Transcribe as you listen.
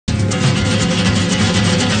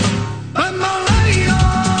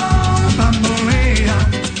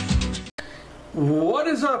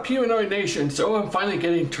is PMNI Nation. So I'm finally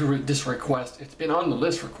getting to this request. It's been on the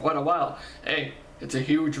list for quite a while. Hey, it's a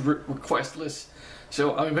huge request list.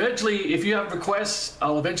 So eventually, if you have requests,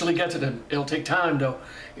 I'll eventually get to them. It'll take time though.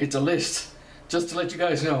 It's a list, just to let you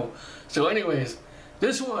guys know. So anyways,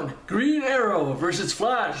 this one, Green Arrow versus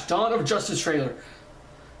Flash, Dawn of Justice trailer.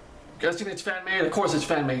 Guessing it's fan made? Of course it's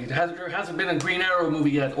fan made. There hasn't been a Green Arrow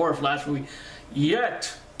movie yet, or a Flash movie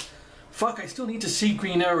yet. Fuck, I still need to see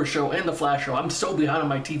Green Arrow show and the Flash show. I'm so behind on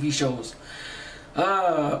my TV shows.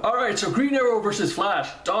 Alright, so Green Arrow versus Flash,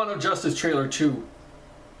 Dawn of Justice trailer 2.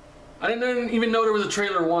 I didn't even know there was a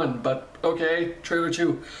trailer 1, but okay, trailer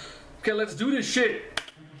 2. Okay, let's do this shit.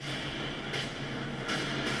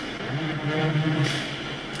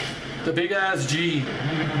 The big ass G.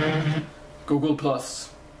 Google Plus.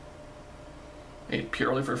 Made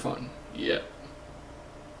purely for fun. Yeah.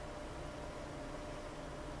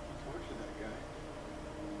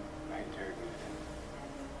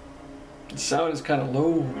 The sound is kind of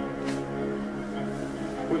low.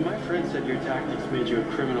 When my friend said your tactics made you a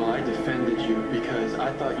criminal, I defended you because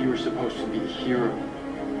I thought you were supposed to be a hero.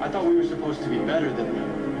 I thought we were supposed to be better than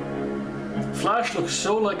them. Flash looks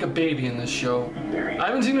so like a baby in this show. I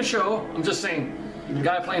haven't seen the show. I'm just saying, the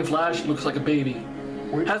guy playing Flash looks like a baby.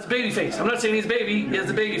 Has a baby face. I'm not saying he's a baby. He has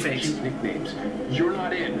a baby face. Cute nicknames. You're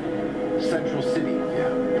not in Central City.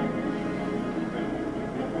 Yeah.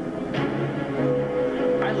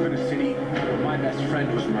 I live in a city where my best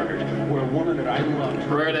friend was murdered, where a woman that I loved,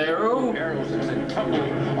 Red Arrow, arrows that sent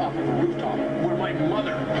tumbling off of a rooftop, where my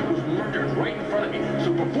mother was murdered right in front of me.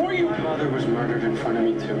 So before you, my mother was murdered in front of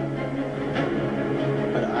me too.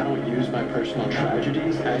 But I don't use my personal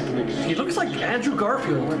tragedies as an excuse. He looks like Andrew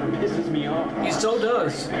Garfield. Whatever pisses me off. He so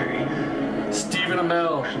does. Stephen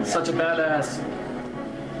Amell, such a badass.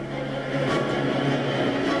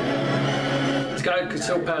 This guy could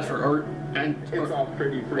so pass for art and. It's all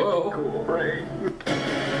pretty cool, right? You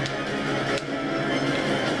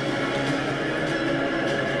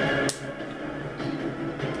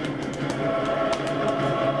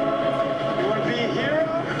want to be a hero?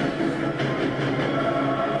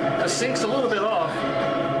 The sync's a little bit off.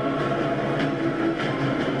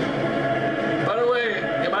 By the way,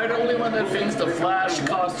 am I the only one that thinks the Flash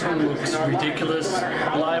costume looks ridiculous?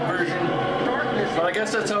 Live version? But I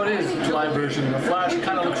guess that's how it is, live version. The Flash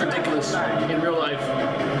kind of looks ridiculous in real life.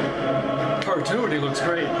 Cartoon, he looks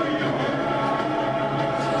great.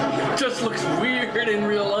 Just looks weird in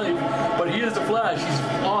real life. But he is the Flash, he's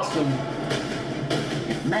awesome.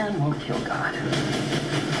 Man will kill God.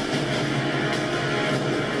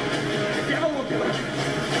 The devil will do it.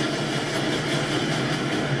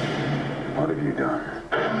 What have you done?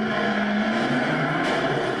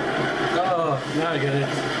 Oh, now I get it.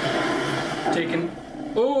 Taken.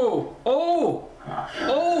 Oh! Oh!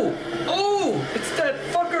 Oh! Oh! It's that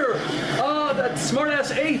fucker! Ah, that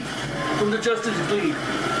smartass ape from the Justice League.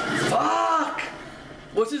 Fuck!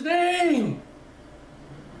 What's his name?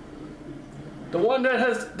 The one that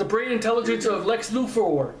has the brain intelligence of Lex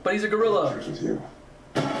Luthor, but he's a gorilla.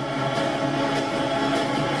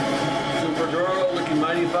 Supergirl looking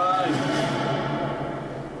mighty fine.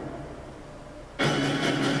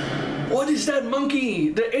 What is that monkey?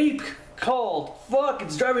 The ape called? Fuck,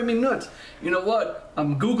 it's driving me nuts. You know what?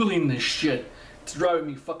 I'm Googling this shit. It's driving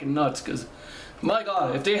me fucking nuts because, my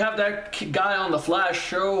God, if they have that guy on the Flash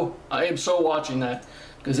show, I am so watching that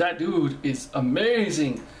because that dude is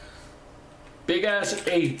amazing. Big ass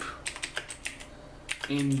ape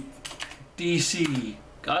in DC.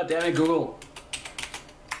 God damn it, Google.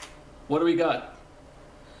 What do we got?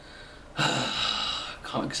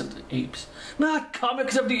 Comics of the Apes. Not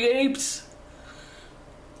Comics of the Apes!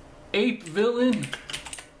 Ape villain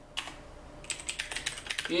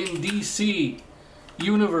in DC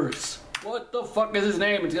universe. What the fuck is his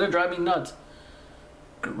name? It's gonna drive me nuts.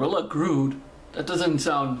 Gorilla Grodd? That doesn't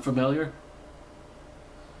sound familiar.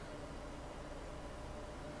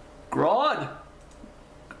 Grodd?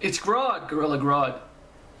 It's Grodd. Gorilla Grodd.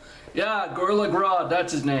 Yeah, Gorilla Grodd.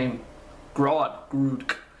 That's his name. Grodd.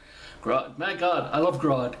 Grodd. Grodd. My God, I love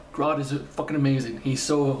Grodd. Grodd is fucking amazing. He's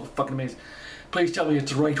so fucking amazing. Please tell me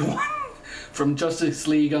it's the right one. From Justice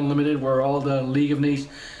League Unlimited, where all the League of Nations,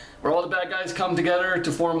 where all the bad guys come together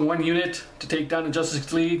to form one unit to take down the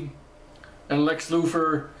Justice League, and Lex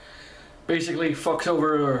Luthor basically fucks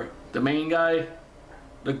over the main guy,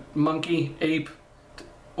 the monkey ape,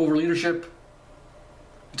 over leadership.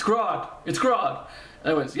 It's Grodd. It's Grodd.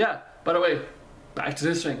 Anyways, yeah. By the way, back to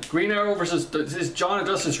this thing. Green Arrow versus this Dawn of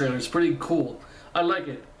Justice trailer is pretty cool. I like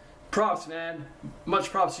it. Props, man. Much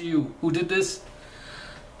props to you. Who did this?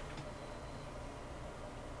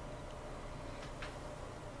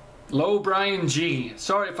 Low Brian G.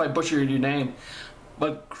 Sorry if I butchered your name,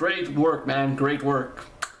 but great work, man. Great work.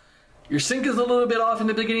 Your sync is a little bit off in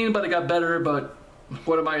the beginning, but it got better. But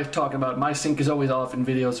what am I talking about? My sync is always off in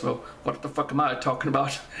videos, so what the fuck am I talking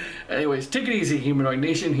about? Anyways, take it easy, Humanoid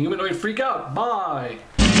Nation. Humanoid freak out. Bye.